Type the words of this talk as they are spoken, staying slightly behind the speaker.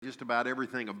just about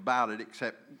everything about it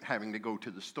except having to go to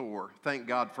the store. Thank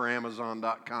God for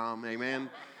Amazon.com, amen?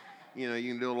 You know,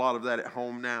 you can do a lot of that at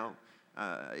home now.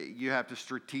 You have to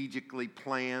strategically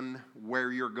plan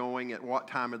where you're going at what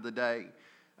time of the day.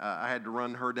 I had to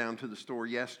run her down to the store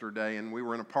yesterday, and we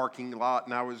were in a parking lot,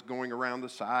 and I was going around the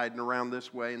side and around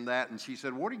this way and that, and she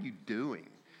said, "What are you doing?"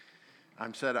 I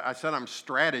said, "I'm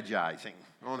strategizing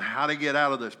on how to get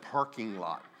out of this parking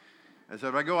lot." I said,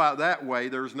 "If I go out that way,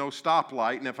 there's no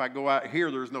stoplight, and if I go out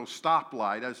here, there's no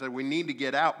stoplight." I said, "We need to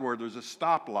get out where there's a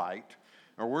stoplight,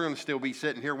 or we're going to still be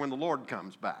sitting here when the Lord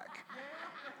comes back."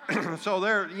 So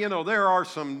there are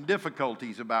some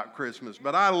difficulties about Christmas,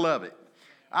 but I love it.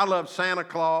 I love Santa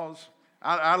Claus.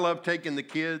 I love taking the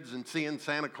kids and seeing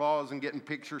Santa Claus and getting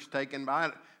pictures taken.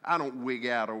 But I don't wig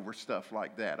out over stuff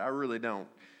like that. I really don't.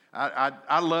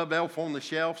 I love Elf on the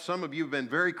Shelf. Some of you have been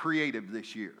very creative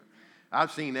this year.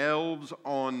 I've seen elves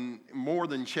on more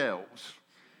than shelves.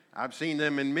 I've seen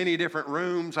them in many different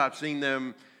rooms. I've seen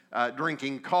them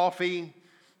drinking coffee.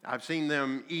 I've seen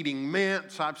them eating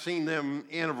mints. I've seen them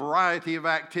in a variety of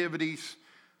activities.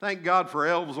 Thank God for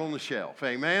elves on the shelf.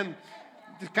 Amen.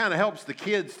 It kind of helps the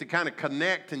kids to kind of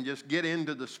connect and just get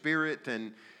into the spirit,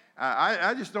 and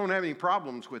I just don't have any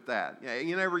problems with that.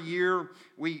 You know, every year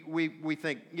we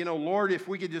think, you know, Lord, if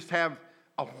we could just have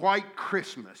a white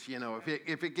Christmas, you know,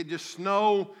 if it could just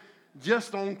snow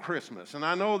just on Christmas. And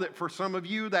I know that for some of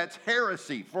you that's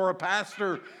heresy for a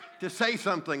pastor to say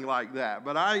something like that,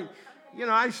 but I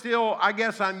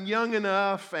guess I'm young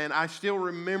enough, and I still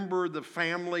remember the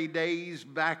family days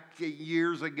back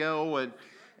years ago,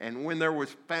 and when there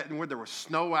was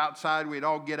snow outside, we'd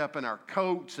all get up in our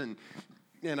coats and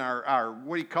in our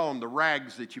what do you call them, the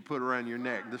rags that you put around your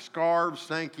neck, the scarves,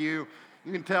 thank you.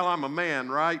 You can tell I'm a man,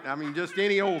 right? I mean, just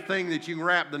any old thing that you can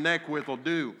wrap the neck with will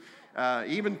do.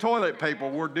 Even toilet paper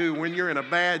will do when you're in a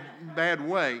bad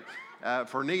way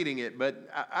for needing it. But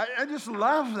I just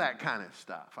love that kind of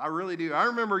stuff. I really do. I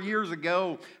remember years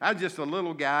ago, I was just a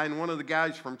little guy, and one of the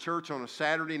guys from church on a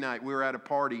Saturday night, we were at a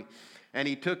party, and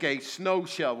he took a snow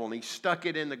shovel and he stuck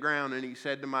it in the ground, and he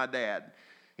said to my dad,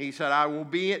 he said, "I will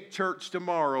be at church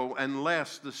tomorrow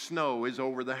unless the snow is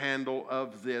over the handle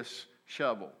of this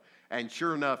shovel." And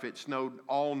sure enough, it snowed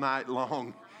all night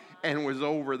long and was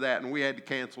over that, and we had to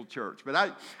cancel church.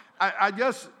 But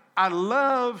I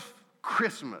love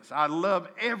Christmas. I love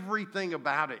everything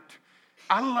about it.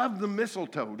 I love the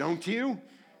mistletoe, don't you?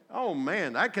 Oh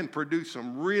man, that can produce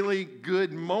some really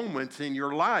good moments in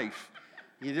your life.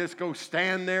 You just go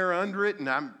stand there under it,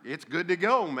 and it's good to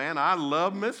go, man. I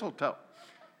love mistletoe.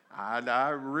 I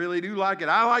really do like it.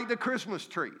 I like the Christmas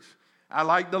trees. I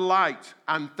like the lights.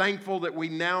 I'm thankful that we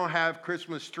now have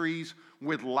Christmas trees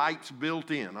with lights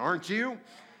built in, aren't you?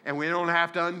 And we don't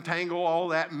have to untangle all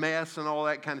that mess and all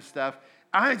that kind of stuff.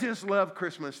 I just love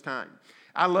Christmas time.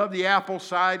 I love the apple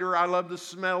cider. I love the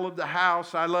smell of the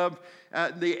house. I love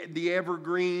the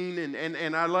evergreen.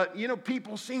 And I love, you know,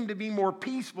 people seem to be more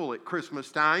peaceful at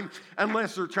Christmas time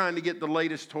unless they're trying to get the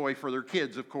latest toy for their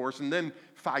kids, of course. And then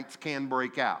fights can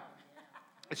break out,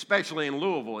 especially in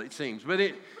Louisville, it seems.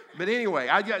 But anyway,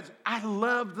 I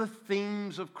love the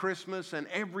themes of Christmas and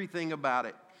everything about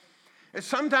it. And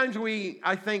sometimes we,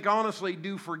 I think, honestly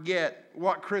do forget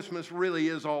what Christmas really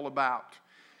is all about.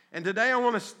 And today I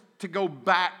want us to go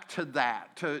back to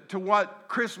that, to what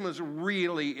Christmas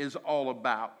really is all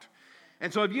about.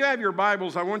 And so if you have your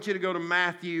Bibles, I want you to go to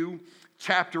Matthew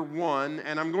chapter 1,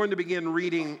 and I'm going to begin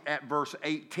reading at verse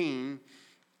 18.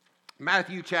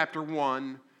 Matthew chapter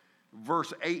 1,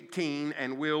 verse 18,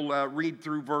 and we'll read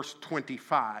through verse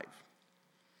 25.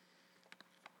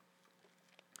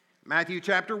 Matthew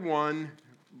chapter 1,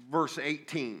 verse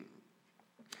 18.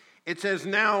 It says,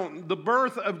 "Now the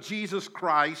birth of Jesus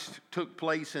Christ took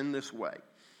place in this way.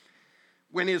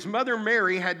 When his mother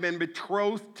Mary had been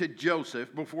betrothed to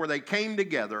Joseph, before they came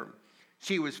together,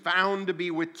 she was found to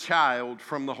be with child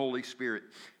from the Holy Spirit.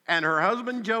 And her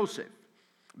husband Joseph,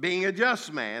 being a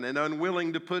just man and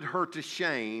unwilling to put her to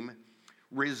shame,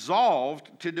 resolved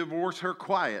to divorce her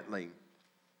quietly.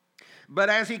 But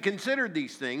as he considered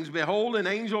these things, behold, an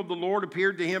angel of the Lord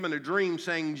appeared to him in a dream,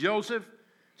 saying, Joseph,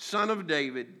 son of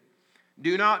David,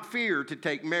 do not fear to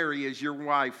take Mary as your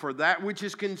wife, for that which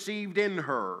is conceived in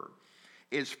her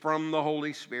is from the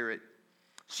Holy Spirit.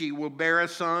 She will bear a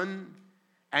son,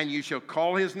 and you shall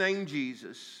call his name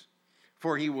Jesus,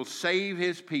 for he will save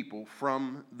his people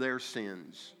from their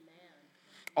sins.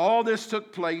 All this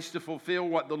took place to fulfill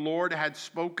what the Lord had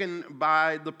spoken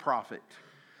by the prophet.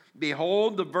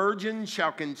 Behold, the virgin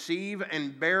shall conceive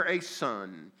and bear a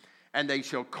son, and they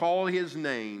shall call his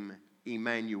name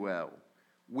Emmanuel,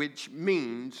 which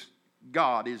means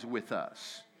God is with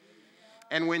us.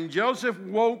 And when Joseph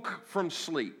woke from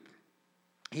sleep,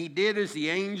 he did as the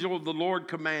angel of the Lord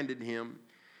commanded him.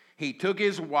 He took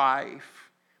his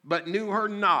wife, but knew her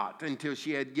not until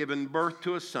she had given birth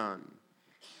to a son,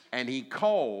 and he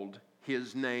called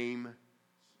his name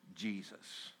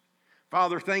Jesus.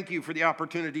 Father, thank you for the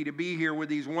opportunity to be here with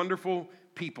these wonderful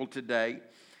people today.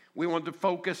 We want to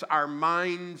focus our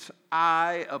mind's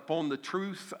eye upon the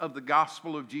truth of the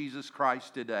gospel of Jesus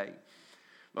Christ today.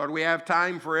 Lord, we have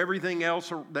time for everything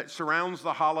else that surrounds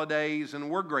the holidays, and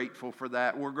we're grateful for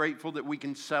that. We're grateful that we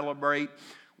can celebrate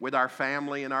with our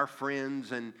family and our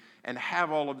friends and have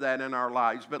all of that in our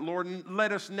lives. But Lord,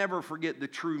 let us never forget the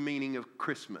true meaning of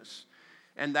Christmas,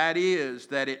 and that is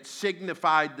that it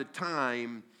signified the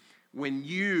time when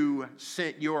you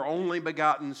sent your only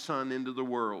begotten Son into the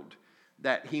world,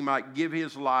 that he might give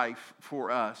his life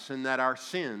for us and that our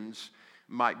sins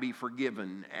might be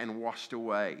forgiven and washed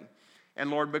away. And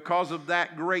Lord, because of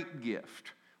that great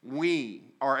gift, we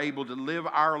are able to live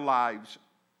our lives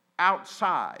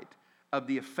outside of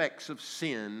the effects of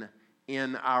sin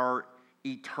in our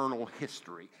eternal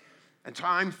history. And so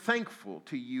I'm thankful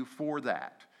to you for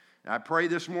that. And I pray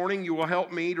this morning you will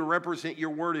help me to represent your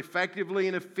word effectively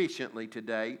and efficiently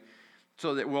today,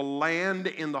 so that it will land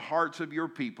in the hearts of your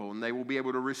people, and they will be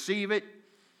able to receive it,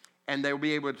 and they will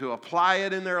be able to apply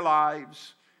it in their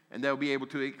lives, and they'll be able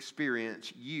to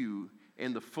experience you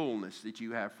in the fullness that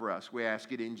you have for us. We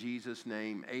ask it in Jesus'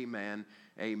 name. Amen.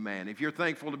 Amen. If you're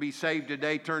thankful to be saved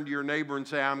today, turn to your neighbor and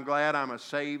say, I'm glad I'm a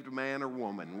saved man or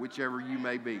woman, whichever you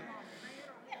may be.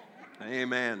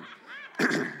 Amen.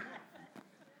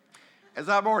 As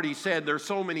I've already said, there's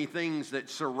so many things that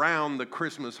surround the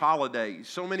Christmas holidays,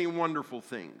 so many wonderful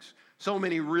things, so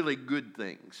many really good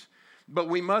things. But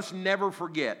we must never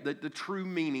forget that the true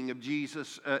meaning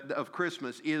of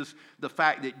Christmas is the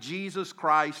fact that Jesus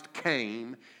Christ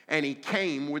came, and he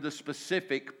came with a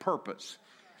specific purpose.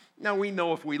 Now, we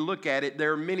know if we look at it,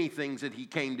 there are many things that he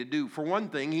came to do. For one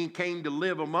thing, he came to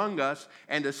live among us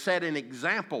and to set an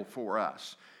example for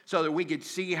us, so that we could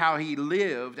see how he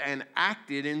lived and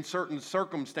acted in certain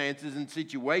circumstances and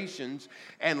situations,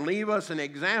 and leave us an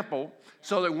example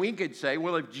so that we could say,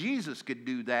 well, if Jesus could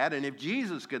do that, and if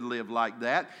Jesus could live like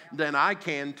that, then I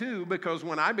can too, because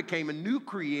when I became a new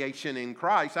creation in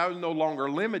Christ, I was no longer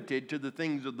limited to the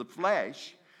things of the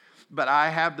flesh, but I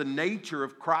have the nature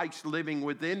of Christ living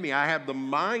within me. I have the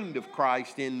mind of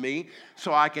Christ in me,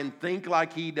 so I can think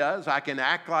like he does, I can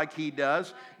act like he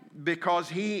does, because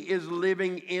he is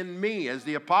living in me. As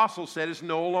the apostle said, it's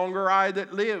no longer I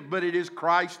that live, but it is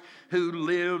Christ who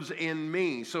lives in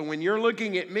me. So when you're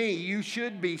looking at me, you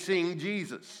should be seeing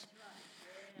Jesus.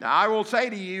 Now, I will say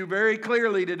to you very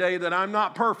clearly today that I'm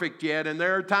not perfect yet, and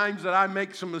there are times that I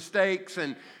make some mistakes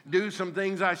and do some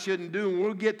things I shouldn't do, and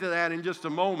we'll get to that in just a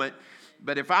moment.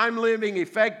 But if I'm living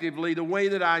effectively the way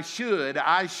that I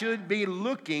should be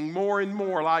looking more and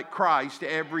more like Christ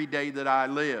every day that I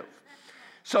live.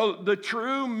 So the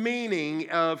true meaning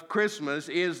of Christmas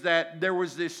is that there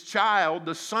was this child,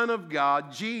 the Son of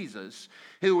God, Jesus,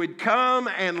 who would come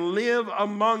and live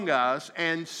among us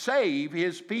and save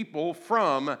his people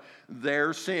from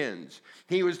their sins.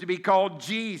 He was to be called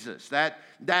Jesus.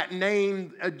 That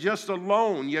name just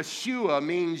alone, Yeshua,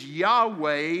 means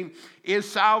Yahweh is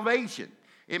salvation.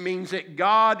 It means that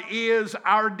God is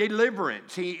our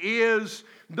deliverance. He is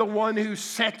the one who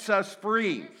sets us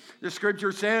free. The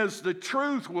scripture says the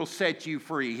truth will set you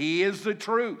free. He is the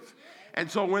truth.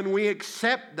 And so when we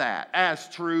accept that as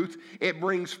truth, it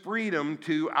brings freedom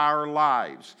to our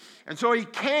lives. And so he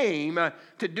came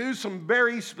to do some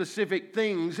very specific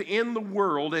things in the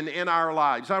world and in our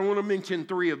lives. I want to mention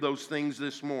 3 of those things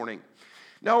this morning.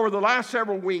 Now, over the last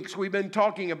several weeks, we've been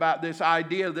talking about this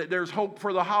idea that there's hope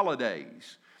for the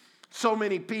holidays. So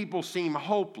many people seem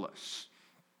hopeless.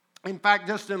 In fact,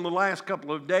 just in the last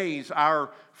couple of days,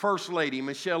 our First Lady,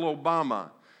 Michelle Obama,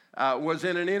 was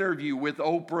in an interview with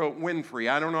Oprah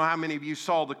Winfrey. I don't know how many of you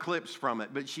saw the clips from it,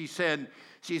 but she said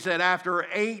after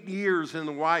 8 years in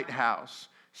the White House,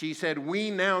 she said, we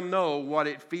now know what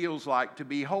it feels like to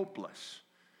be hopeless.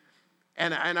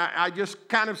 And I just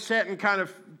kind of sat and kind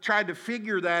of tried to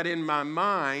figure that in my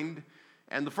mind.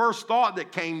 And the first thought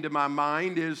that came to my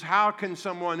mind is, how can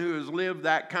someone who has lived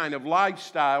that kind of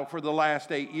lifestyle for the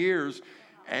last 8 years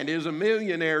and is a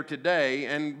millionaire today,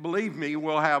 and believe me,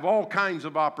 will have all kinds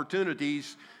of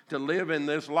opportunities to live in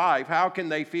this life, how can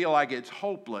they feel like it's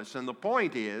hopeless? And the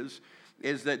point is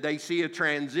that they see a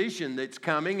transition that's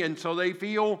coming, and so they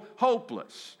feel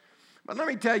hopeless. But let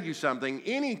me tell you something,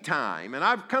 anytime, and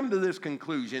I've come to this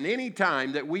conclusion,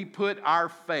 anytime that we put our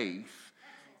faith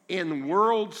in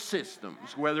world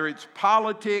systems, whether it's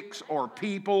politics or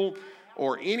people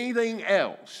or anything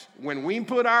else, when we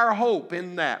put our hope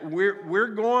in that, we're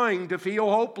going to feel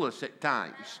hopeless at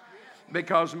times.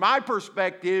 Because my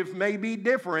perspective may be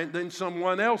different than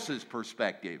someone else's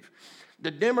perspective. The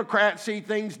Democrats see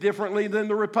things differently than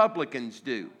the Republicans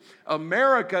do.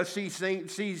 America sees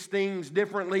things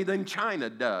differently than China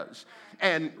does,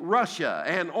 and Russia,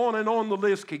 and on the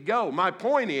list could go. My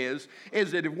point is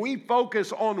that if we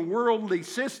focus on worldly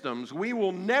systems, we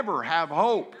will never have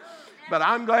hope. But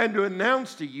I'm glad to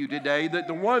announce to you today that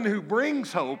the one who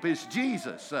brings hope is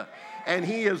Jesus, and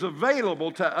he is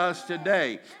available to us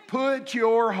today. Put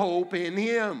your hope in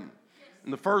him. In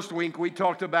the first week, we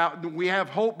talked about we have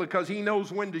hope because he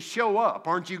knows when to show up.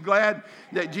 Aren't you glad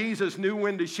that Jesus knew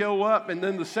when to show up? And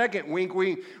then the second week,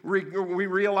 we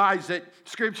realized that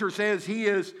Scripture says he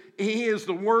is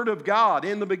the Word of God.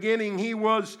 In the beginning, he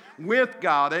was with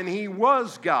God, and he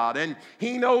was God. And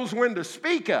he knows when to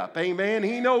speak up, amen?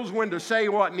 He knows when to say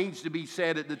what needs to be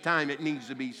said at the time it needs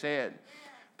to be said.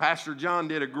 Pastor John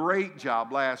did a great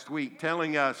job last week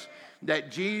telling us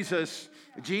that Jesus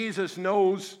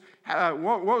knows.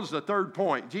 What was the third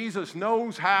point? Jesus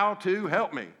knows how to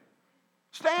help me.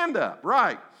 Stand up,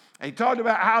 right. And he talked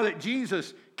about how that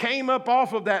Jesus came up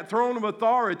off of that throne of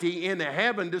authority in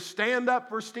heaven to stand up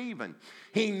for Stephen.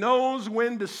 He knows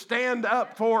when to stand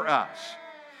up for us.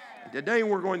 Today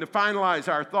we're going to finalize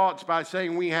our thoughts by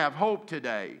saying we have hope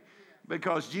today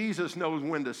because Jesus knows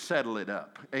when to settle it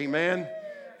up. Amen?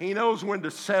 He knows when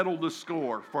to settle the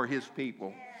score for his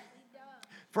people.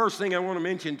 First thing I want to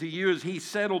mention to you is he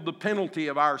settled the penalty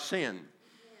of our sin.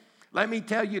 Let me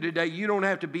tell you today, you don't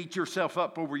have to beat yourself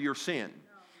up over your sin.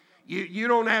 You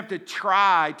don't have to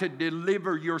try to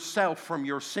deliver yourself from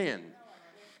your sin.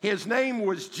 His name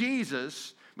was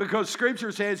Jesus because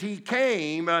Scripture says he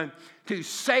came to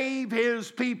save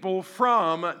his people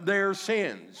from their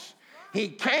sins. He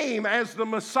came as the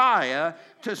Messiah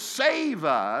to save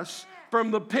us from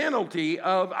the penalty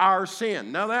of our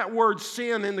sin. Now that word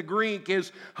sin in the Greek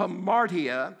is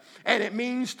hamartia, and it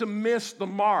means to miss the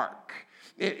mark.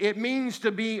 It means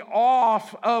to be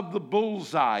off of the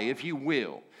bullseye, if you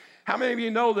will. How many of you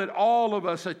know that all of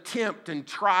us attempt and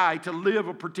try to live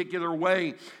a particular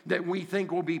way that we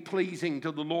think will be pleasing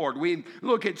to the Lord? We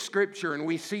look at Scripture and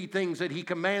we see things that he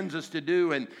commands us to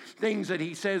do and things that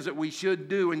he says that we should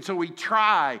do. And so we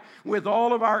try with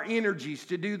all of our energies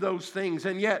to do those things.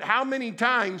 And yet, how many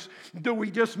times do we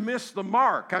just miss the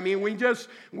mark? I mean, we just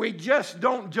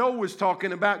don't. Joe was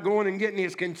talking about going and getting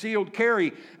his concealed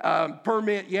carry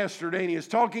permit yesterday, and he was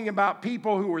talking about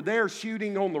people who were there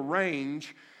shooting on the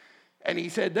range. And he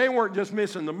said they weren't just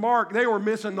missing the mark, they were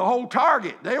missing the whole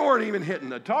target. They weren't even hitting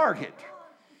the target.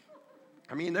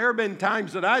 I mean, there have been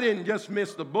times that I didn't just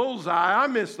miss the bullseye, I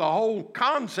missed the whole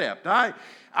concept. I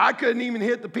couldn't even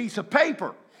hit the piece of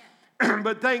paper.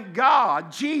 But thank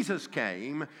God, Jesus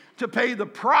came to pay the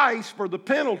price for the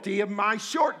penalty of my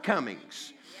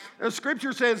shortcomings. The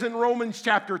Scripture says in Romans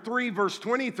chapter 3, verse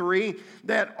 23,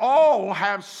 that all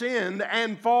have sinned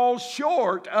and fall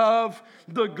short of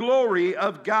the glory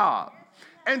of God.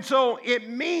 And so it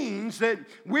means that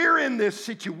we're in this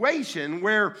situation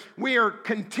where we are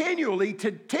continually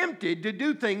tempted to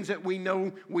do things that we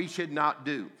know we should not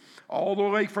do. All the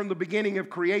way from the beginning of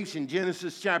creation,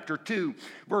 Genesis chapter 2,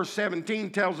 verse 17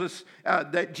 tells us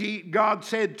that God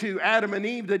said to Adam and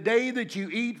Eve, the day that you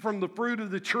eat from the fruit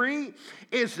of the tree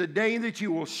is the day that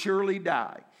you will surely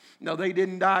die. No, they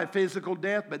didn't die a physical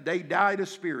death, but they died a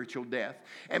spiritual death.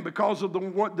 And because of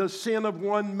the sin of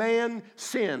one man,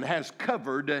 sin has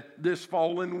covered this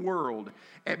fallen world.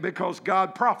 And because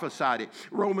God prophesied it.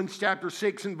 Romans chapter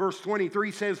 6 and verse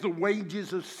 23 says the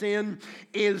wages of sin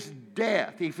is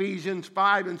death. Ephesians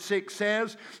 5 and 6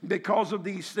 says, because of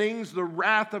these things, the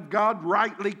wrath of God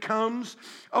rightly comes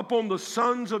upon the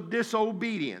sons of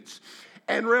disobedience.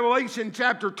 And Revelation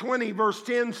chapter 20 verse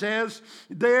 10 says,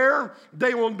 there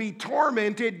they will be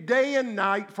tormented day and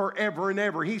night forever and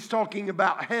ever. He's talking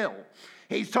about hell.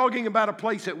 He's talking about a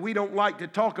place that we don't like to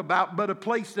talk about, but a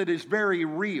place that is very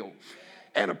real.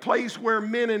 And a place where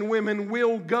men and women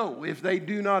will go if they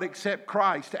do not accept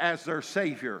Christ as their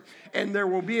Savior. And there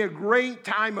will be a great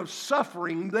time of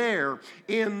suffering there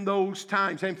in those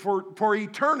times and for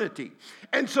eternity.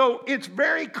 And so it's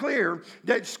very clear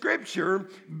that Scripture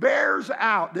bears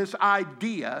out this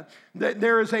idea that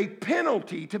there is a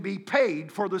penalty to be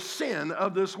paid for the sin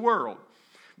of this world.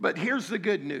 But here's the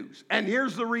good news, and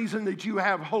here's the reason that you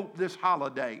have hope this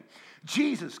holiday.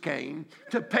 Jesus came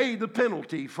to pay the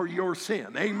penalty for your sin.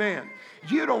 Amen.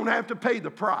 You don't have to pay the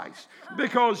price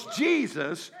because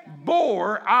Jesus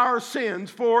bore our sins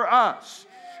for us.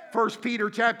 1 Peter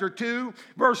chapter 2,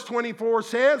 verse 24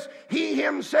 says, He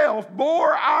himself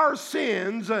bore our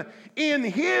sins in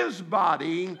his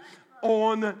body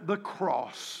on the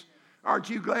cross.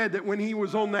 Aren't you glad that when he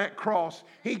was on that cross,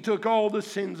 he took all the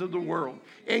sins of the world,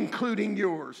 including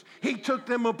yours. He took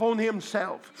them upon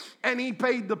himself, and he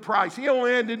paid the price. He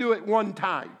only had to do it one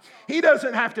time. He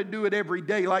doesn't have to do it every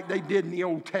day like they did in the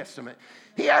Old Testament.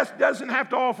 He doesn't have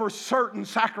to offer certain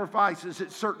sacrifices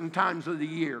at certain times of the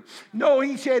year. No,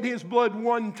 he shed his blood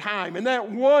one time, and that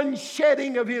one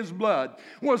shedding of his blood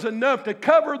was enough to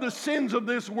cover the sins of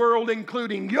this world,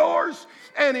 including yours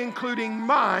and including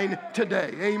mine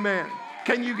today. Amen.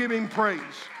 Can you give him praise?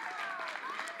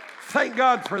 Thank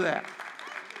God for that.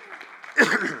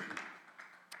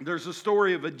 There's a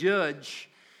story of a judge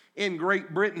in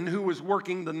Great Britain who was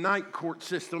working the night court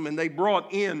system, and they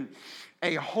brought in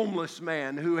a homeless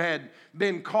man who had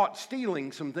been caught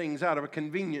stealing some things out of a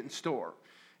convenience store.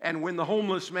 And when the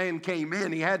homeless man came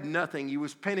in, he had nothing. He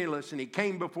was penniless, and he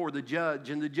came before the judge.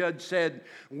 And the judge said,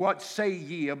 What say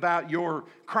ye about your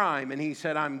crime? And he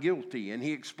said, I'm guilty. And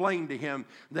he explained to him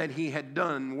that he had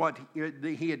done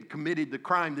he had committed the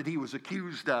crime that he was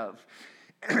accused of.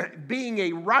 Being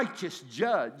a righteous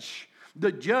judge,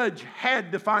 the judge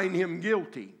had to find him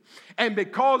guilty. And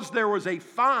because there was a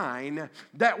fine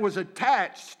that was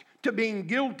attached to being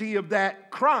guilty of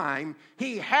that crime,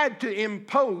 he had to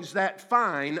impose that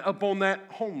fine upon that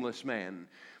homeless man.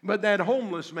 But that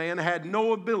homeless man had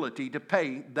no ability to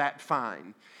pay that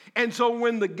fine. And so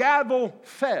when the gavel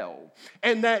fell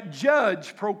and that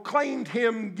judge proclaimed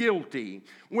him guilty,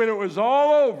 when it was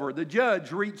all over, the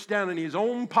judge reached down in his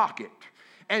own pocket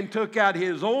and took out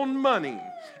his own money,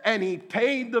 and he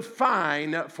paid the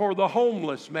fine for the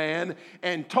homeless man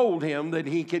and told him that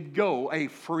he could go a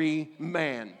free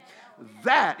man.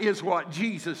 That is what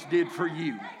Jesus did for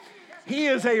you. He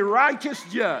is a righteous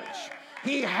judge.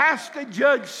 He has to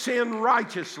judge sin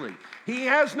righteously. He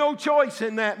has no choice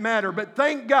in that matter. But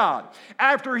thank God,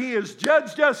 after he has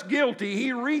judged us guilty,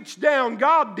 he reached down,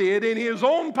 God did, in his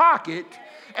own pocket.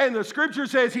 And the scripture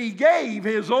says he gave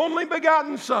his only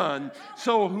begotten Son,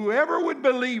 so whoever would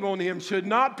believe on him should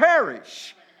not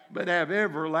perish, but have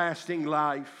everlasting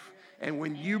life. And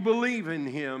when you believe in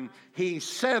him, he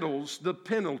settles the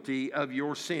penalty of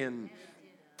your sin.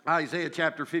 Isaiah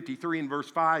chapter 53 and verse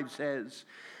 5 says,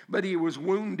 But he was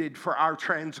wounded for our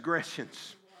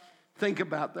transgressions. Think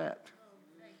about that.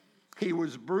 He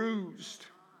was bruised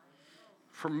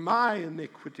for my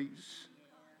iniquities.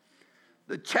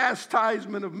 The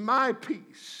chastisement of my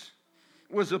peace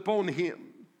was upon him,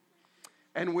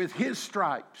 and with his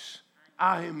stripes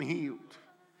I am healed.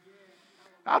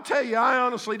 I'll tell you, I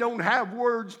honestly don't have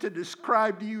words to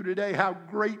describe to you today how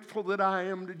grateful that I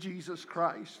am to Jesus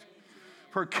Christ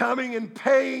for coming and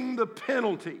paying the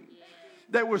penalty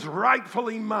that was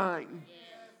rightfully mine.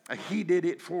 He did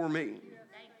it for me.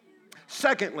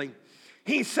 Secondly,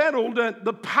 he settled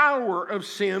the power of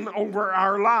sin over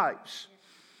our lives.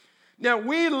 Now,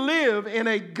 we live in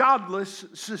a godless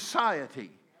society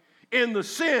in the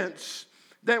sense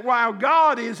that while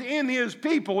God is in his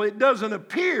people, it doesn't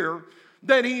appear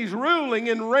that he's ruling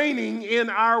and reigning in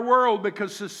our world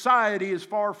because society is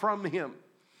far from him.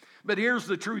 But here's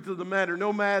the truth of the matter.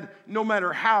 No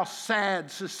matter how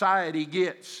sad society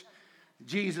gets,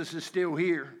 Jesus is still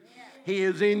here. He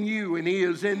is in you and he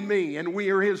is in me, and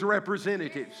we are his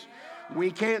representatives. We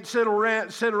can't sit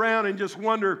around and just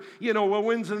wonder, well,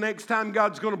 when's the next time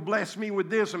God's going to bless me with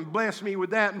this and bless me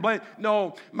with that?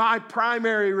 No, my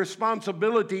primary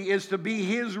responsibility is to be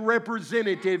his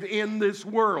representative in this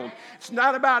world. It's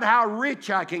not about how rich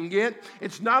I can get.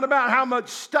 It's not about how much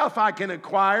stuff I can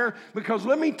acquire. Because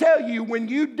let me tell you, when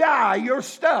you die, your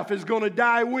stuff is going to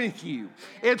die with you.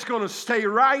 It's going to stay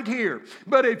right here.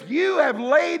 But if you have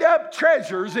laid up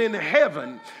treasures in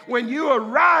heaven, when you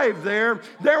arrive there,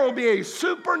 there will be a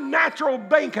supernatural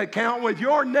bank account with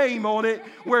your name on it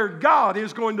where God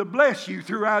is going to bless you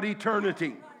throughout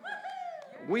eternity.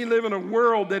 We live in a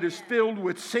world that is filled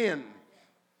with sin.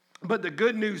 But the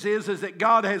good news is that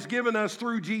God has given us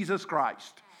through Jesus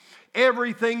Christ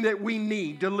everything that we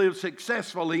need to live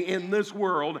successfully in this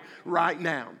world right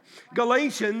now.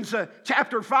 Galatians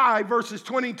chapter 5 verses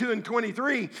 22 and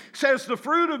 23 says the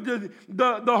fruit of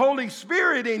the Holy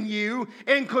Spirit in you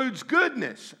includes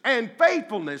goodness and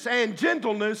faithfulness and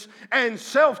gentleness and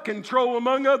self-control,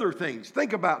 among other things.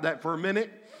 Think about that for a minute.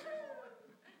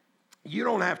 You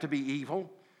don't have to be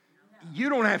evil. You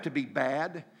don't have to be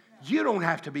bad. You don't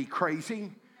have to be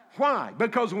crazy. Why?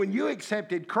 Because when you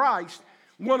accepted Christ,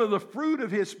 one of the fruit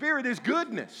of His Spirit is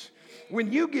goodness.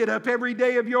 When you get up every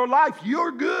day of your life,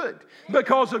 you're good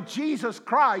because of Jesus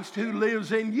Christ who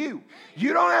lives in you.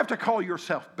 You don't have to call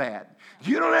yourself bad.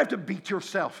 You don't have to beat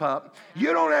yourself up.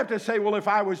 You don't have to say, well, if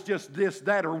I was just this,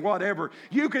 that, or whatever.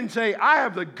 You can say, I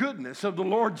have the goodness of the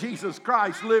Lord Jesus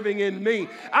Christ living in me.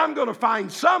 I'm going to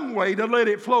find some way to let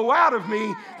it flow out of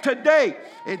me today.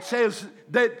 It says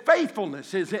that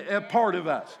faithfulness is a part of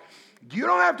us. You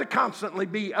don't have to constantly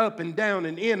be up and down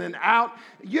and in and out.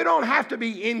 You don't have to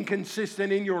be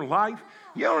inconsistent in your life.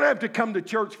 You don't have to come to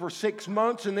church for 6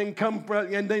 months and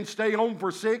then stay home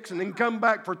for 6 and then come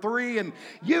back for 3. And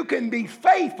you can be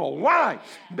faithful. Why?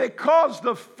 Because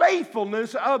the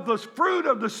faithfulness of the fruit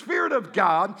of the Spirit of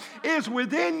God is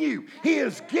within you. He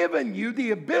has given you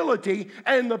the ability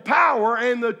and the power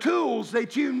and the tools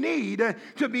that you need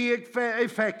to be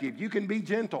effective. You can be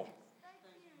gentle.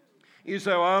 You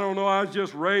say, well, I don't know, I was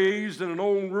just raised in an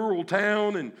old rural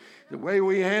town, and the way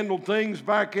we handled things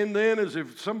back in then is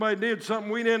if somebody did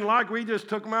something we didn't like, we just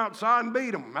took them outside and beat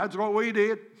them. That's what we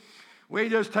did. We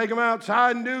just take them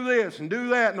outside and do this and do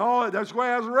that and all that. That's the way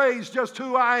I was raised, just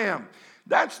who I am.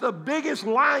 That's the biggest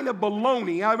line of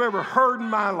baloney I've ever heard in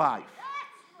my life.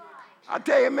 I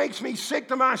tell you, it makes me sick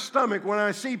to my stomach when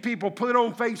I see people put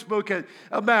on Facebook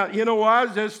about,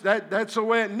 that's the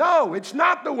way. No, it's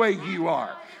not the way you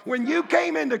are. When you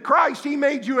came into Christ, He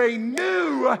made you a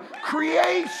new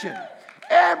creation.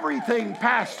 Everything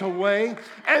passed away,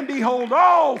 and behold,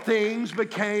 all things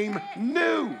became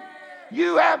new.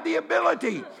 You have the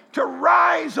ability to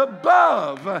rise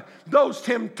above those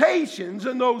temptations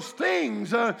and those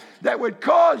things that would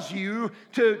cause you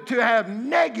to have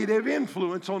negative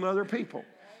influence on other people.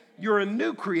 You're a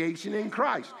new creation in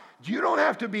Christ. You don't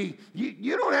have to be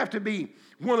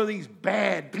one of these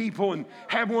bad people and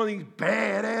have one of these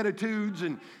bad attitudes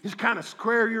and just kind of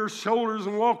square your shoulders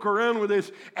and walk around with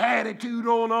this attitude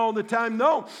on all the time.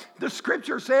 No, the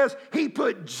Scripture says He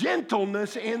put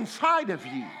gentleness inside of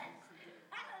you.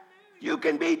 You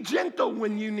can be gentle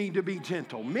when you need to be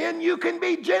gentle. Men, you can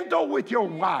be gentle with your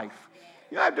wife.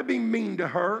 You don't have to be mean to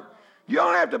her. You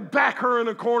don't have to back her in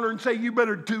a corner and say, you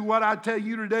better do what I tell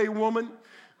you today, woman.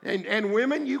 And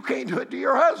women, you can't do it to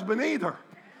your husband either.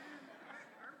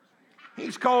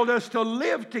 He's called us to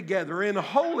live together in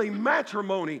holy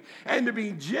matrimony and to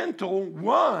be gentle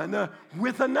one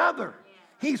with another.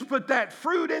 He's put that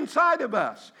fruit inside of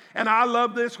us. And I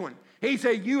love this one. He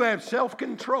said, you have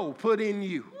self-control put in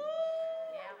you.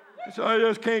 So I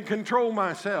just can't control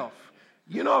myself.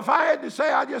 You know, if I had to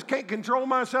say I just can't control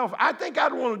myself, I think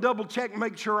I'd want to double check and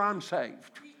make sure I'm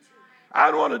saved.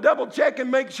 I'd want to double check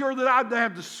and make sure that I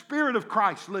have the Spirit of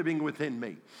Christ living within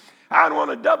me. I'd want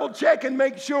to double check and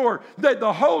make sure that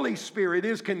the Holy Spirit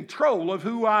is control of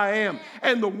who I am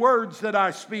and the words that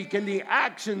I speak and the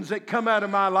actions that come out of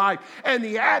my life and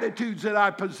the attitudes that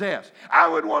I possess. I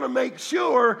would want to make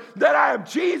sure that I have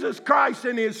Jesus Christ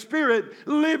and His Spirit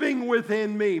living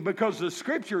within me, because the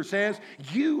Scripture says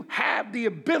you have the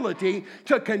ability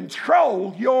to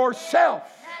control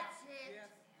yourself.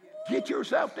 Get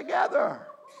yourself together.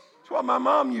 That's what my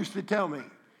mom used to tell me.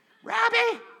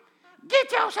 Robbie,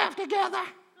 get yourself together.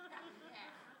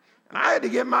 And I had to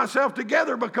get myself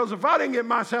together, because if I didn't get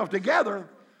myself together,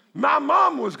 my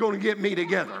mom was going to get me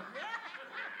together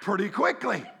pretty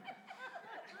quickly.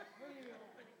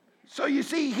 So you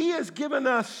see, He has given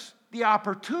us the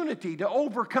opportunity to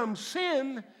overcome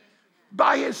sin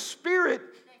by His Spirit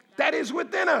that is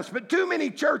within us. But too many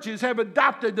churches have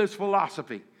adopted this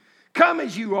philosophy. Come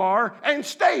as you are and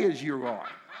stay as you are.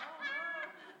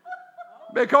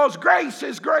 Because grace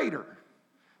is greater.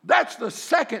 That's the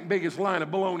second biggest line of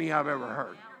baloney I've ever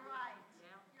heard.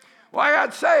 Well, I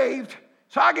got saved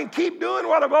so I can keep doing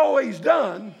what I've always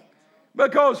done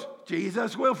because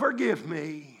Jesus will forgive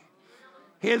me.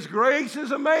 His grace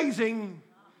is amazing.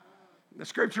 The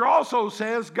Scripture also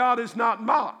says God is not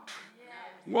mocked.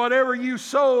 Whatever you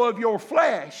sow of your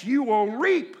flesh, you will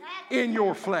reap in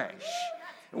your flesh.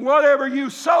 And whatever you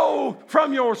sow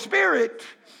from your spirit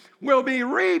will be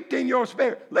reaped in your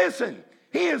spirit. Listen,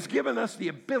 He has given us the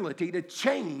ability to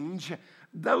change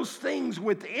those things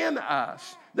within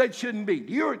us that shouldn't be.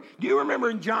 Do you remember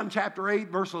in John chapter 8,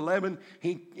 verse 11,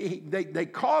 they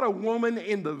caught a woman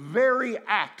in the very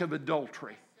act of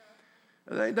adultery.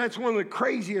 That's one of the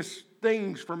craziest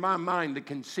things for my mind to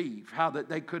conceive, how that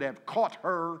they could have caught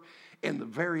her in the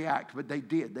very act, but they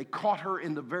did. They caught her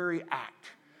in the very act.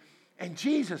 And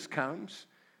Jesus comes,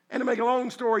 and to make a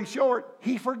long story short,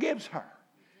 He forgives her.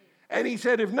 And He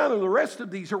said, if none of the rest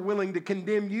of these are willing to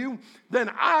condemn you,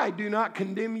 then I do not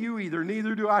condemn you either,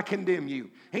 neither do I condemn you.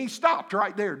 He stopped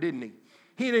right there, didn't He?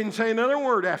 He didn't say another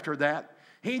word after that.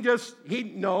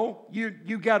 No,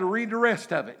 you got to read the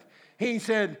rest of it. He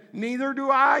said, neither do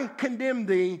I condemn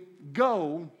thee,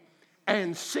 go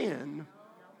and sin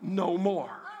no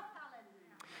more.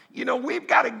 You know, we've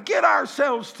got to get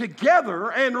ourselves together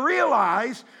and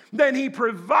realize that he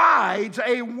provides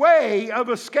a way of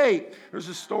escape. There's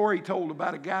a story told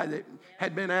about a guy that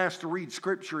had been asked to read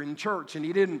scripture in church, and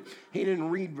he didn't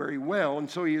read very well. And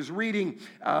so he is reading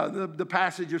the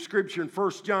passage of scripture in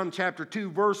 1 John chapter 2,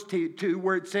 verse 2,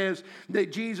 where it says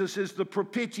that Jesus is the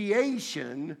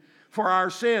propitiation for our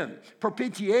sin.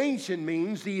 Propitiation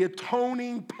means the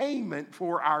atoning payment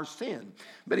for our sin.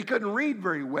 But he couldn't read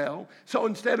very well, so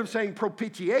instead of saying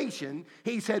propitiation,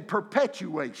 he said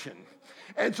perpetuation.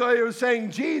 And so he was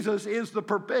saying Jesus is the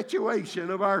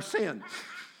perpetuation of our sin.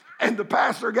 And the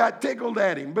pastor got tickled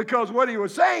at him, because what he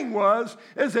was saying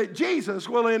is that Jesus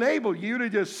will enable you to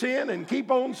just sin and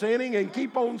keep on sinning and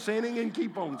keep on sinning and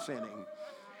keep on sinning.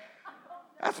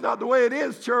 That's not the way it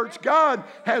is, church. God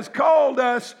has called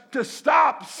us to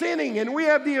stop sinning, and we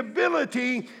have the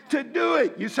ability to do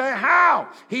it. You say, how?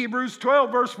 Hebrews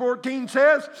 12, verse 14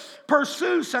 says,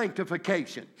 pursue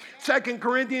sanctification. 2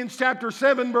 Corinthians chapter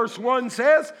 7, verse 1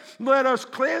 says, let us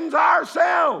cleanse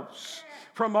ourselves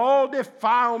from all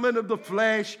defilement of the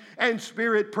flesh and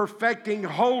spirit, perfecting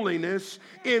holiness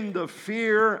in the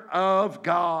fear of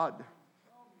God.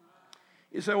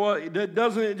 You say, well,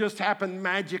 doesn't it just happen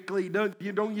magically? Don't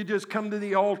you just come to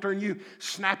the altar and you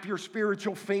snap your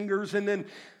spiritual fingers, and then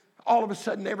all of a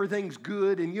sudden everything's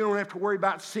good and you don't have to worry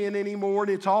about sin anymore,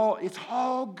 and it's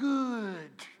all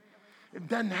good? It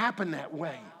doesn't happen that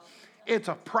way. It's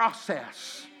a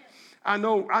process. I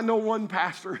know one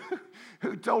pastor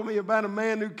who told me about a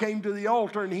man who came to the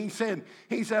altar, and he said,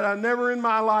 I never in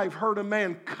my life heard a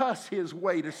man cuss his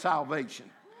way to salvation.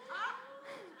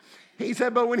 He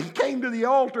said, but when he came to the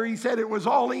altar, he said it was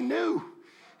all he knew.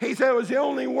 He said it was the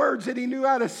only words that he knew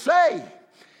how to say.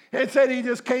 And said he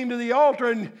just came to the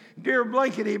altar and, dear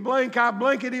blankety blank, I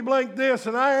blankety blank this,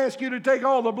 and I ask you to take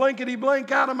all the blankety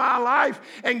blank out of my life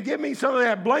and give me some of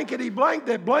that blankety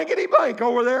blank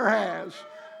over there has.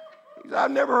 He said,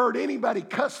 I've never heard anybody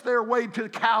cuss their way to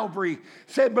Calvary.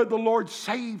 Said, but the Lord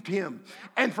saved him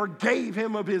and forgave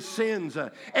him of his sins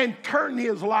and turned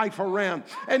his life around.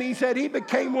 And he said he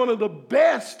became one of the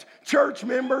best church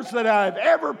members that I've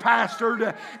ever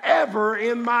pastored ever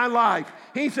in my life.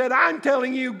 He said, I'm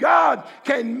telling you, God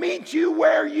can meet you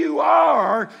where you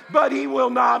are, but he will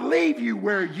not leave you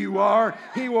where you are.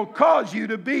 He will cause you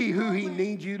to be who he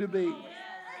needs you to be.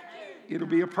 It'll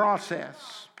be a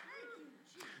process.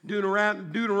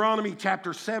 Deuteronomy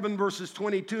chapter 7, verses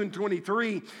 22 and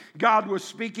 23, God was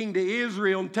speaking to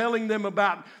Israel and telling them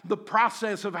about the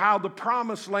process of how the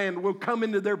promised land will come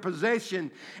into their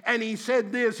possession. And he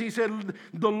said this, he said,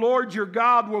 the Lord your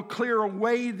God will clear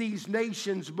away these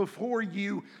nations before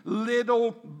you little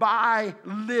by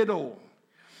little.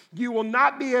 You will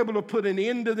not be able to put an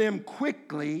end to them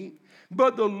quickly,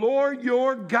 but the Lord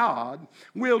your God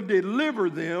will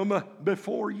deliver them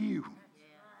before you.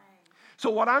 So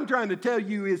what I'm trying to tell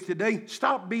you is today,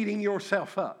 stop beating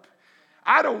yourself up.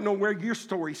 I don't know where your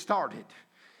story started.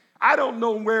 I don't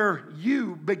know where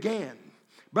you began.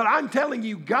 But I'm telling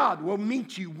you, God will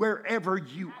meet you wherever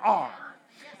you are.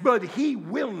 But he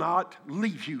will not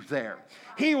leave you there.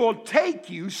 He will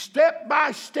take you step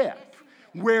by step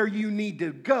where you need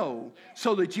to go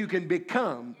so that you can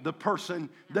become the person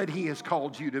that he has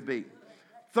called you to be.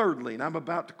 Thirdly, and I'm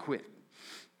about to quit,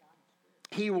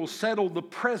 he will settle the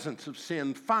presence of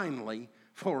sin finally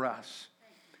for us.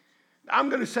 I'm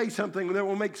going to say something that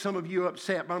will make some of you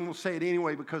upset, but I'm going to say it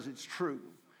anyway because it's true.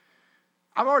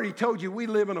 I've already told you we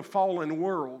live in a fallen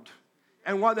world.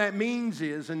 And what that means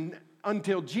is, and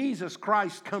until Jesus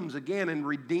Christ comes again and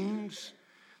redeems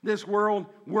this world,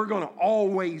 we're going to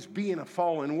always be in a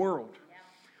fallen world.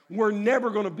 We're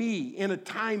never going to be in a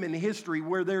time in history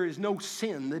where there is no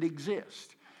sin that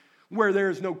exists, where there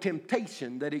is no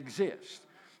temptation that exists.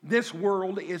 This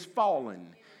world is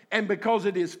fallen. And because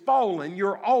it is fallen,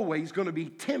 you're always going to be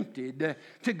tempted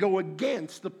to go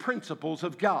against the principles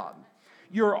of God.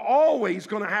 You're always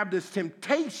going to have this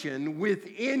temptation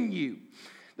within you.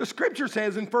 The scripture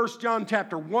says in 1 John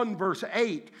chapter 1, verse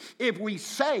 8, if we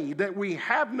say that we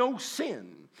have no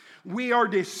sin, we are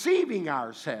deceiving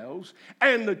ourselves,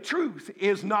 and the truth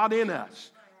is not in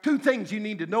us. Two things you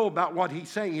need to know about what he's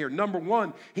saying here. Number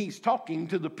one, he's talking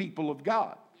to the people of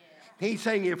God. He's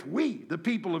saying if we, the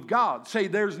people of God, say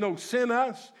there's no sin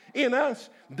in us,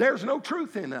 there's no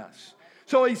truth in us.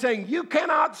 So he's saying you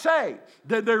cannot say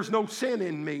that there's no sin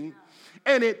in me.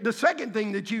 And the second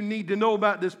thing that you need to know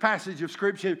about this passage of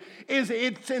Scripture is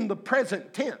it's in the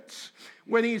present tense.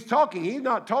 When he's talking, he's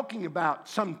not talking about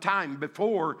some time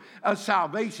before a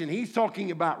salvation. He's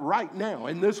talking about right now,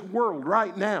 in this world,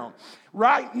 right now.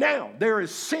 Right now, there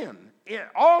is sin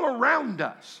all around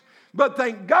us. But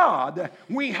thank God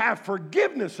we have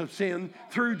forgiveness of sin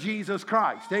through Jesus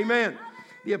Christ. Amen.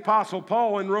 The Apostle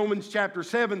Paul in Romans chapter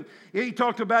 7, he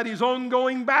talked about his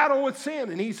ongoing battle with sin.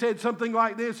 And he said something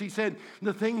like this. He said,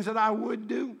 the things that I would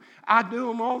do, I do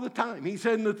them all the time. He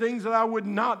said, and the things that I would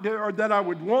not do or that I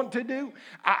would want to do,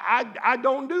 I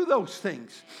don't do those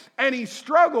things. And he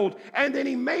struggled, and then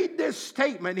he made this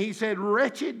statement. He said,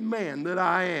 wretched man that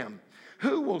I am,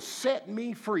 who will set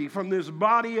me free from this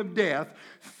body of death?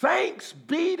 Thanks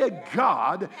be to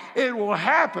God, it will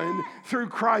happen through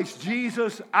Christ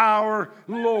Jesus our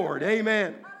Lord.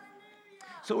 Amen.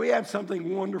 So we have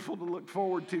something wonderful to look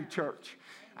forward to, church.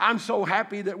 I'm so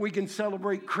happy that we can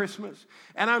celebrate Christmas.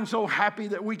 And I'm so happy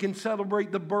that we can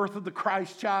celebrate the birth of the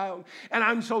Christ child. And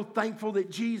I'm so thankful that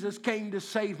Jesus came to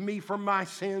save me from my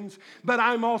sins. But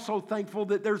I'm also thankful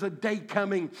that there's a day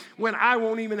coming when I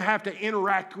won't even have to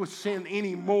interact with sin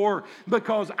anymore,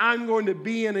 because I'm going to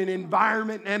be in an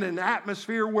environment and an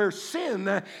atmosphere where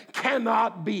sin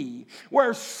cannot be,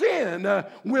 where sin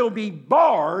will be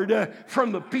barred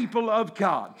from the people of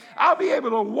God. I'll be able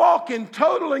to walk in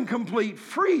total and complete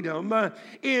freedom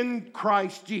in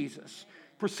Christ Jesus.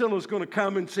 Priscilla's going to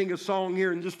come and sing a song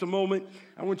here in just a moment.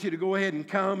 I want you to go ahead and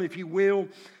come if you will.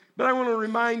 But I want to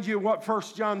remind you what 1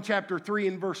 John chapter 3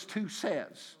 and verse 2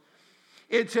 says.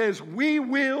 It says, we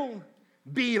will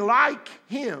be like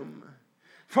him,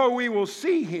 for we will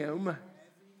see him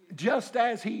just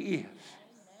as he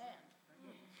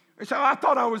is. So I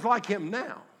thought I was like him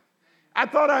now. I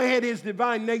thought I had his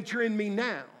divine nature in me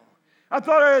now. I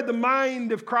thought I had the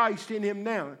mind of Christ in him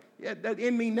now.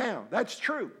 In me now. That's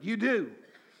true. You do.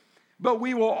 But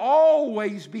we will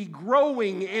always be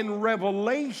growing in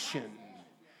revelation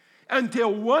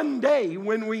until one day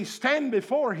when we stand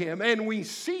before him and we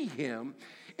see him.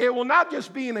 It will not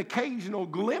just be an occasional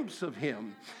glimpse of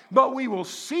him, but we will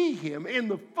see him in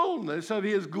the fullness of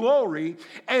his glory,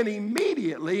 and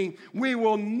immediately we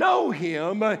will know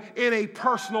him in a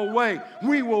personal way.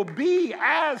 We will be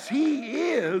as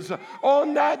he is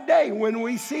on that day when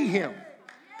we see him.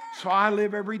 So I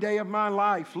live every day of my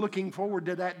life looking forward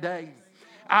to that day.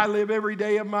 I live every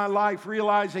day of my life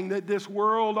realizing that this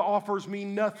world offers me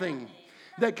nothing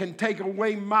that can take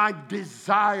away my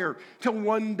desire to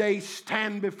one day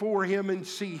stand before him and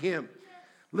see him.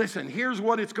 Listen, here's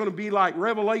what it's going to be like.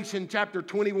 Revelation chapter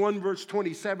 21 verse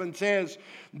 27 says,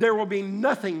 there will be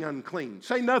nothing unclean.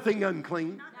 Say nothing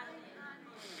unclean.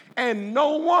 And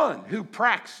no one who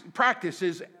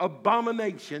practices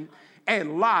abomination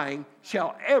and lying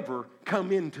shall ever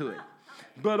come into it,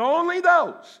 but only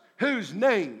those whose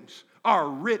names are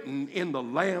written in the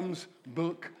Lamb's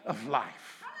book of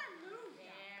life.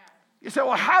 You say,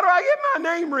 well, how do I get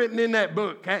my name written in that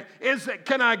book?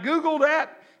 Can I Google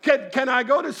that? Can I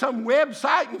go to some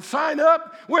website and sign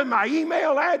up with my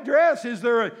email address? Is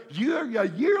there a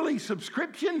yearly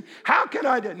subscription? How can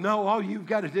I do? No, all you've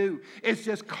got to do is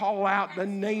just call out the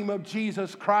name of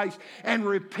Jesus Christ and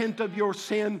repent of your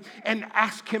sin and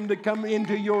ask him to come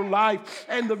into your life.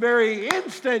 And the very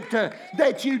instant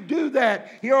that you do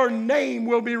that, your name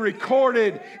will be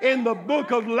recorded in the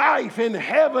book of life in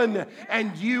heaven,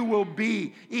 and you will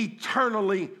be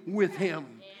eternally with him.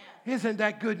 Isn't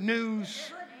that good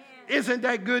news? Isn't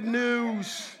that good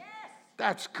news?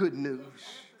 That's good news.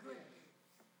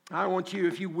 I want you,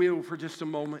 if you will, for just a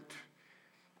moment,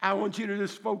 I want you to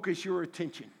just focus your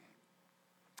attention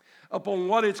upon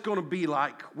what it's going to be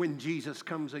like when Jesus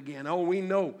comes again. Oh, we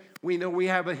know we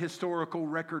have a historical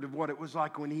record of what it was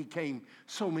like when he came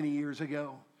so many years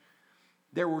ago.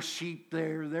 There were sheep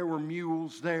there. There were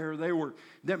mules there.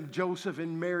 Joseph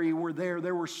and Mary were there.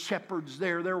 There were shepherds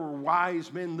there. There were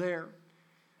wise men there.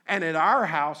 And at our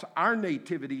house, our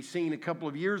nativity scene a couple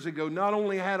of years ago not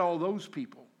only had all those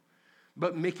people,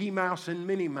 but Mickey Mouse and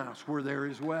Minnie Mouse were there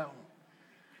as well.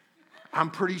 I'm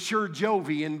pretty sure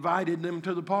Jovi invited them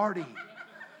to the party.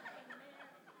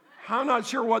 I'm not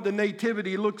sure what the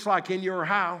nativity looks like in your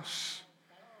house.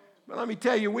 But let me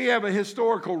tell you, we have a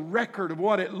historical record of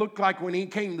what it looked like when he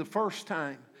came the first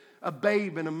time. A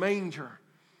babe in a manger.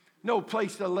 No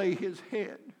place to lay his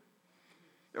head.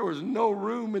 There was no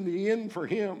room in the inn for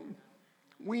him.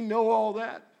 We know all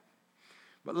that.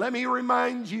 But let me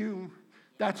remind you,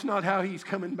 that's not how he's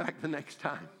coming back the next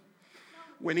time.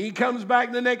 When he comes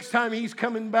back the next time, he's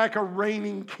coming back a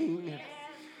reigning king.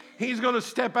 He's going to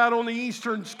step out on the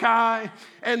eastern sky,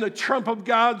 and the trump of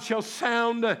God shall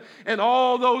sound, and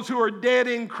all those who are dead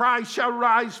in Christ shall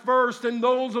rise first, and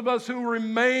those of us who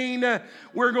remain,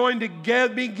 we're going to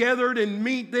be gathered and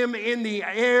meet them in the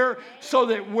air, so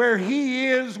that where He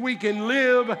is, we can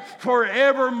live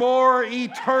forevermore,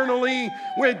 eternally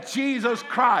with Jesus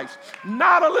Christ.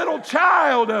 Not a little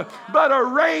child, but a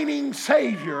reigning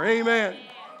Savior. Amen.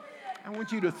 I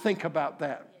want you to think about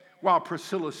that while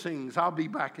Priscilla sings. I'll be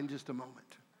back in just a moment.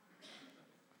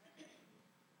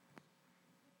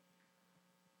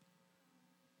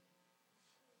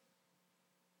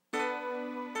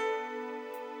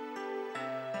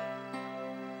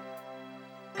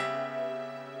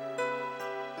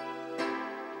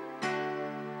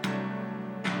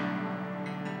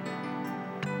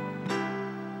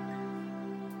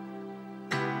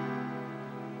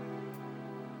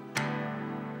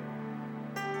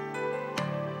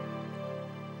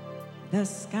 The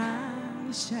sky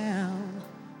shall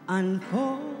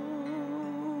unfold,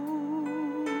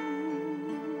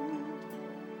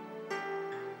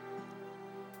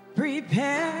 preparing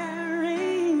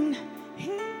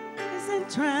His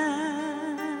entrance,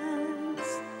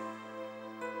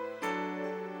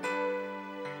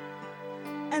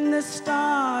 and the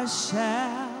stars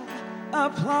shall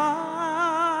applaud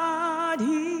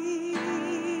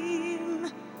Him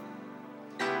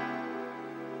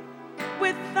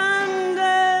with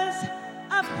thunders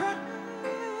of praise,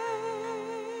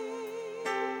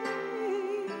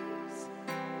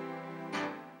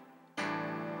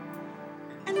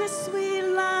 and the sweet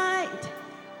light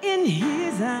in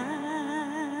His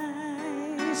eyes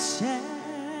shall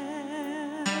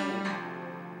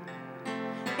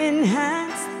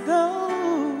enhance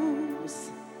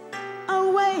those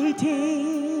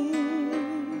awaiting.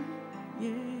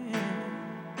 Yeah.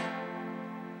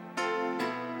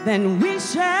 Then we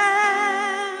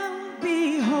shall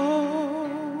behold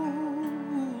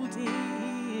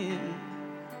Him,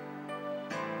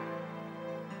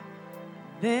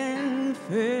 then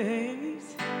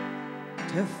face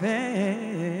to face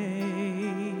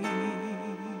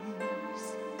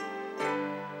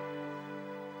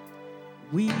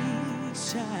we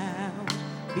shall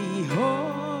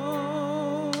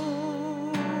behold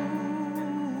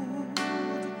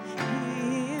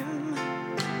Him.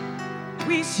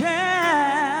 We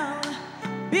shall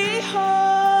behold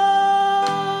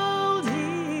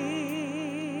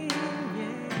Him,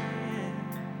 yeah,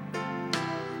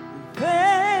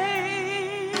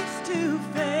 face to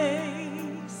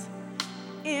face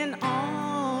in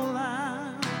all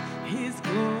of His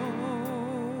glory.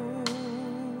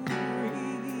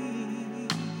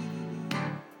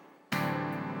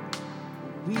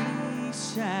 We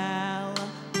shall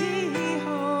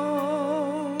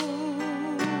behold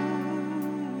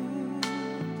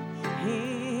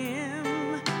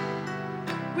Him.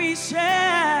 We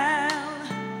shall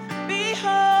behold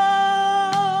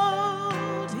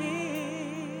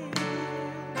Him,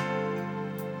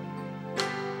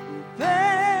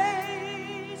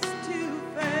 face to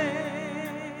face.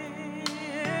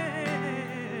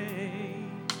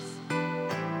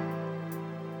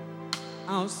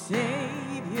 Our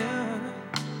Savior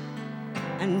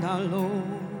and our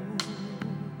Lord.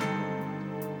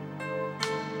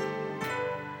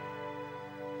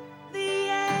 The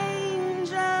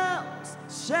angels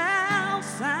shall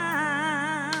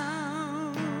sound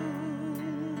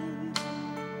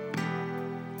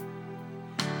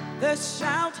the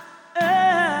shout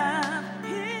of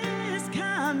His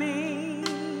coming,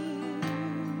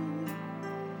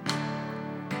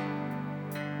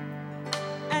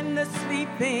 and the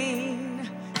sleeping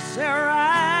shall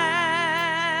rise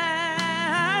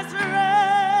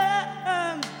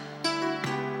from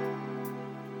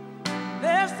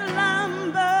their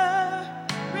slumber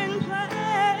in place.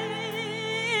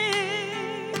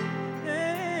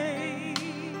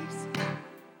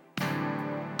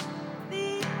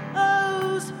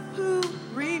 Those who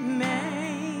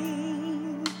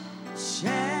remain shall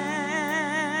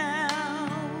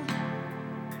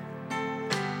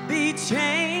be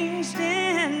changed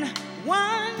in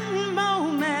one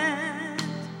moment,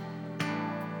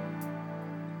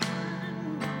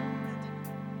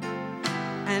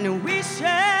 and we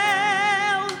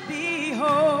shall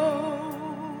behold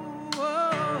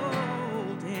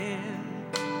Him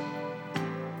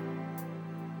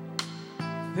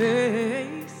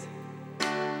face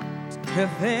to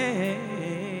face.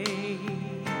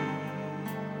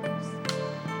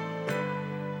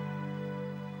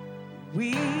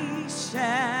 We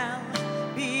shall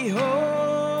behold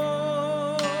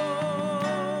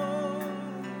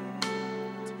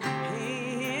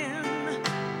Him.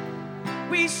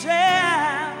 We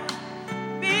shall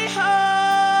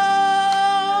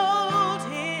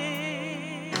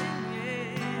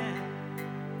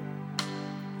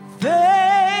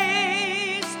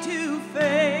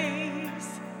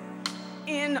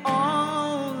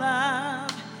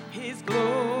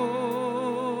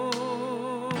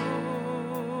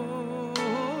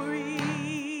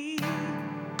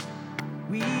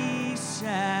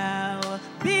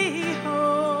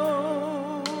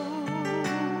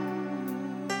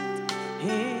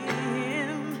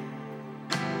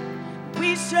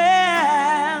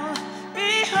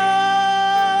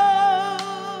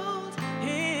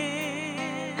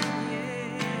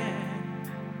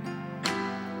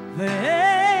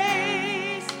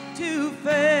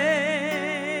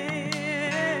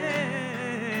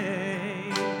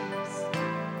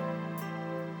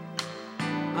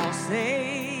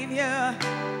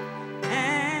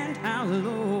our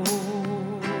Lord.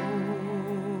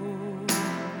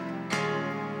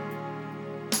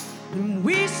 And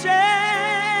we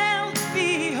shall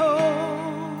behold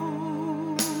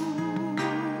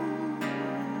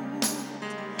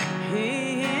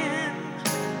Him.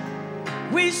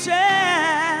 We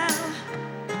shall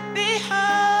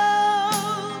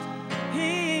behold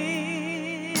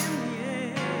Him,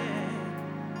 yeah.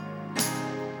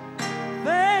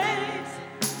 Face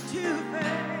to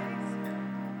face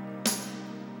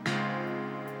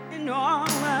in all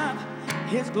of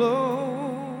His glory.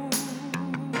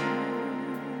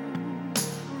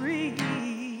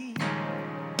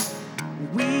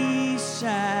 We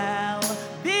shall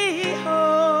behold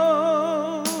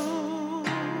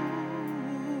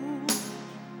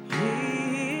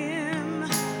Him.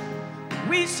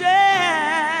 We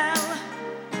shall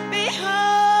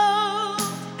behold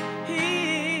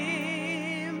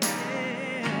Him,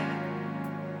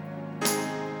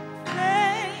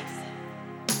 face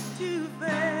to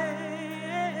face.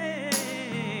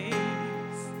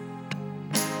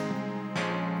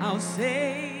 Our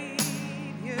Savior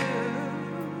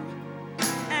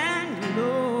and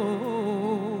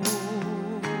Lord.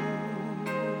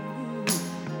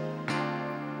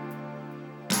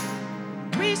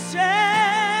 We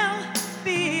shall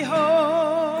behold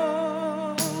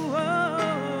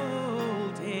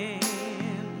Him,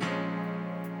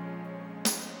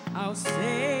 our Savior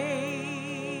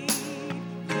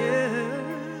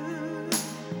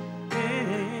and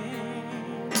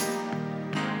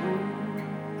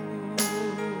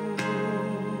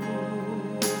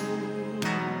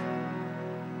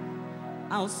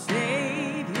our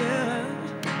Savior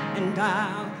and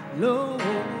our Lord.